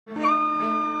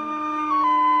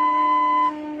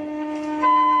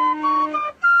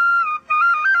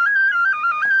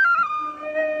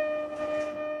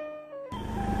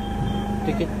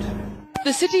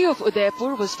The city of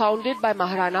Udaipur was founded by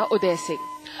Maharana Uday Singh.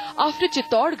 After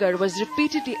Chittorgarh was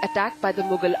repeatedly attacked by the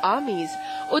Mughal armies,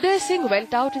 Uday Singh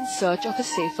went out in search of a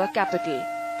safer capital.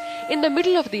 In the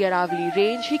middle of the Aravalli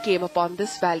range, he came upon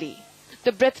this valley.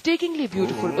 The breathtakingly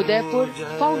beautiful Udaipur,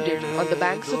 founded on the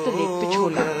banks of the lake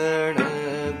Pichola.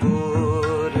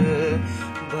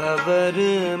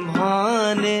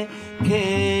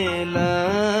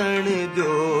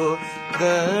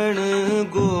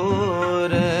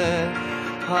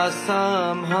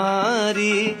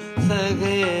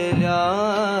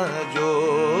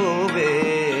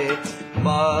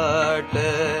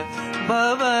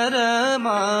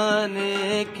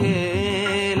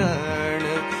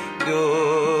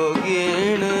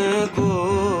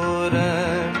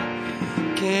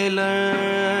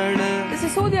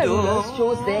 Sisodia rulers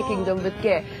chose their kingdom with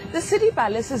care. The city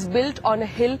palace is built on a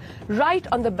hill right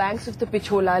on the banks of the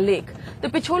Pichola Lake. The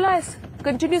Pichola is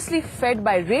continuously fed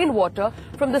by rainwater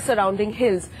from the surrounding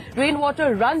hills.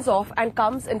 Rainwater runs off and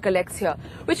comes and collects here,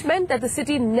 which meant that the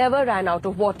city never ran out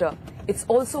of water. It's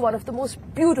also one of the most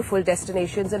beautiful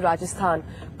destinations in Rajasthan,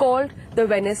 called the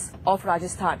Venice of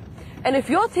Rajasthan. And if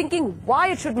you're thinking why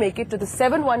it should make it to the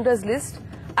 7 wonders list,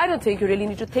 I don't think you really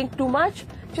need to think too much.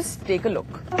 Just take a look.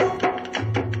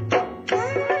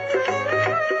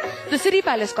 The city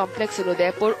palace complex in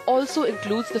Udaipur also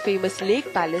includes the famous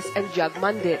lake palace and Jag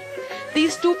Mandir.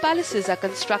 These two palaces are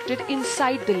constructed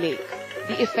inside the lake.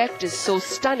 The effect is so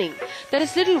stunning that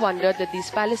it's little wonder that these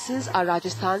palaces are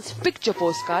Rajasthan's picture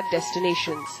postcard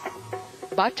destinations.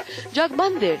 But Jag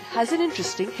Mandir has an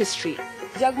interesting history.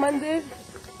 Jag Mandir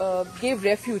gave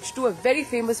refuge to a very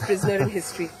famous prisoner in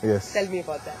history. Yes. Tell me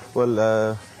about that.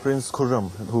 Well, Prince Khurram,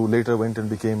 who later went and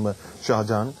became Shah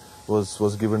Jahan,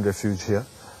 was given refuge here.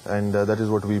 And that is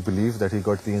what we believe, that he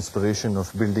got the inspiration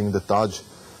of building the Taj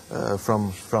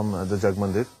from the Jag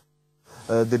Mandir.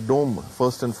 The dome,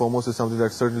 first and foremost, is something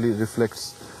that certainly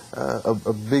reflects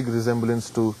a big resemblance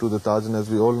to the Taj. And as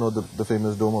we all know, the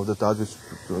famous dome of the Taj, which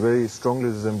very strongly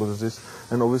resembles this.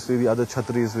 And obviously the other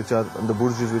chhatris, which are, and the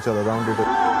burjis which are around it.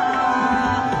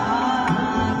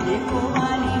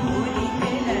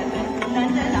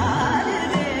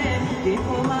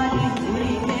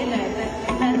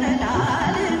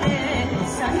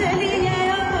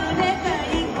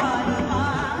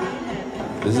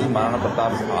 This is Maharana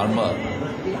Pratap's armor,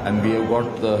 and we have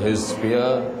got his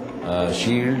spear,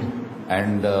 shield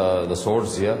and the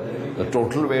swords here. The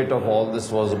total weight of all this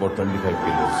was about 25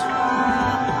 kilos.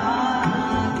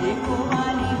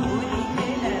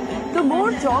 The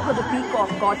Moor Chowk or the Peacock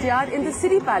Courtyard in the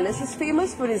city palace is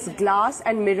famous for its glass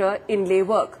and mirror inlay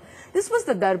work. This was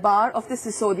the darbar of the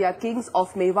Sisodia kings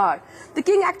of Mewar. The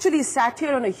king actually sat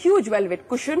here on a huge velvet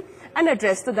cushion and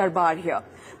addressed the darbar here.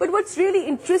 But what's really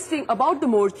interesting about the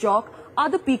Moor Chowk are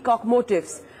the peacock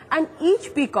motifs, and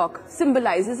each peacock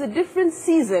symbolizes a different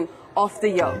season of the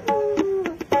year.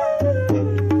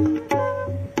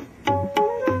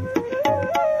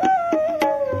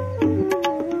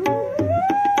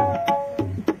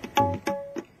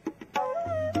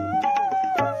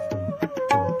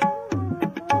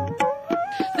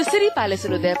 The city palace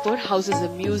in Udaipur houses a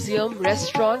museum,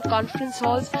 restaurant, conference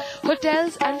halls,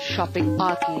 hotels and shopping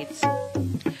arcades.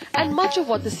 And much of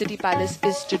what the city palace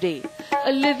is today,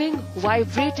 a living,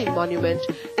 vibrating monument,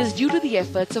 is due to the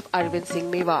efforts of Arvind Singh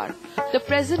Mewar, the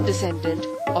present descendant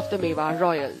of the Mewar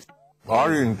royals.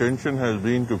 Our intention has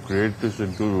been to create this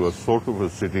into a sort of a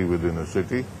city within a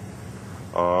city,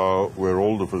 where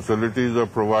all the facilities are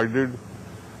provided.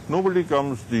 Nobody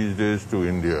comes these days to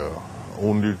India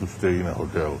only to stay in a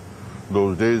hotel.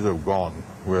 Those days have gone,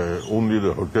 where only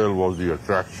the hotel was the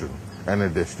attraction and a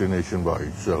destination by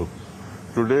itself.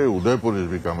 Today, Udaipur has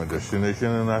become a destination,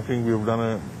 and I think we've done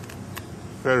a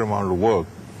fair amount of work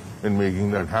in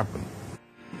making that happen.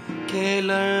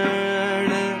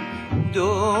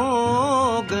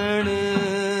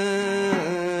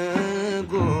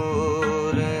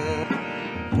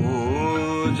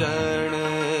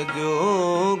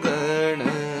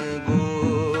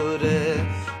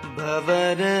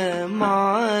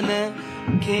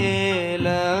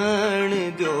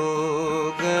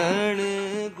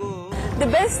 The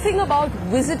best thing about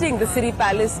visiting the city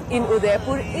palace in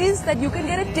Udaipur is that you can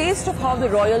get a taste of how the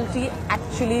royalty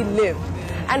actually lived.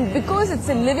 And because it's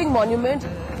a living monument,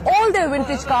 all their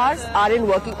vintage cars are in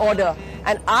working order.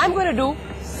 And I'm going to do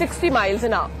 60 miles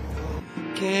an hour.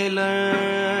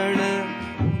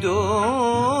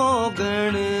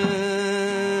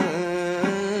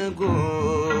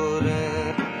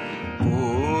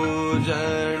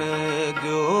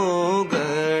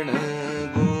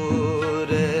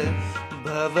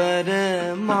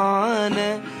 मान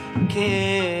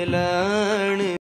खेल